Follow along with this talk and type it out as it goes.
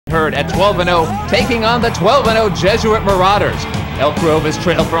Herd at 12-0, taking on the 12-0 Jesuit Marauders. Elk Grove has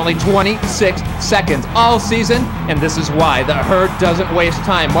trailed for only 26 seconds all season, and this is why the Herd doesn't waste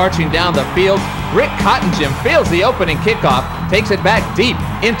time marching down the field. Rick Cottingim fields the opening kickoff, takes it back deep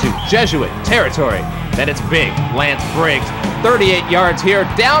into Jesuit territory. Then it's big Lance Briggs, 38 yards here,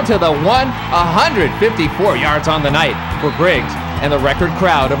 down to the 154 yards on the night for Briggs. And the record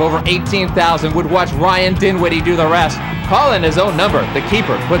crowd of over 18,000 would watch Ryan Dinwiddie do the rest. Calling his own number, the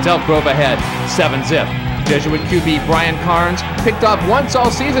keeper puts Elk Grove ahead, 7-zip. Jesuit QB Brian Carnes picked off once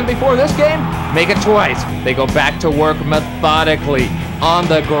all season before this game, make it twice. They go back to work methodically. On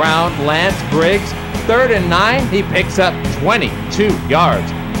the ground, Lance Briggs, 3rd and 9, he picks up 22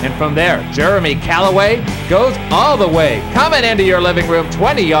 yards. And from there, Jeremy Callaway goes all the way, coming into your living room,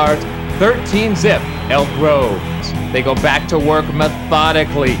 20 yards, 13-zip, Elk Grove. They go back to work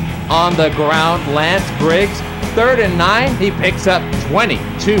methodically. On the ground, Lance Briggs, 3rd and 9, he picks up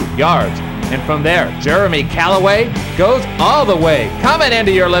 22 yards. And from there, Jeremy Callaway goes all the way, coming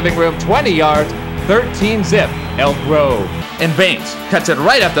into your living room, 20 yards, 13-zip, Elk Grove. And Baines cuts it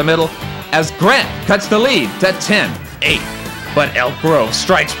right up the middle as Grant cuts the lead to 10-8. But Elk Grove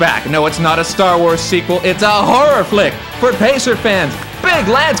strikes back. No, it's not a Star Wars sequel, it's a horror flick for Pacer fans. Big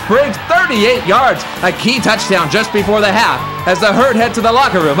Lance Briggs, 38 yards, a key touchdown just before the half as the Herd head to the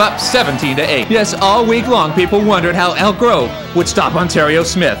locker room up 17-8. Yes, all week long people wondered how Elk Grove would stop Ontario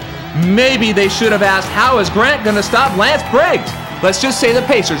Smith. Maybe they should have asked, how is Grant going to stop Lance Briggs? Let's just say the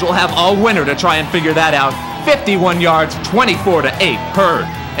Pacers will have all winter to try and figure that out. 51 yards, 24-8, Herd.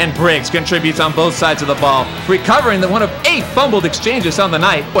 And Briggs contributes on both sides of the ball, recovering the one of 8 fumbled exchanges on the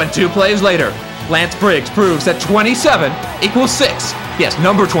night. When 2 plays later, Lance Briggs proves that 27 equals 6. Yes,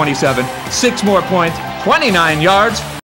 number 27, 6 more points, 29 yards,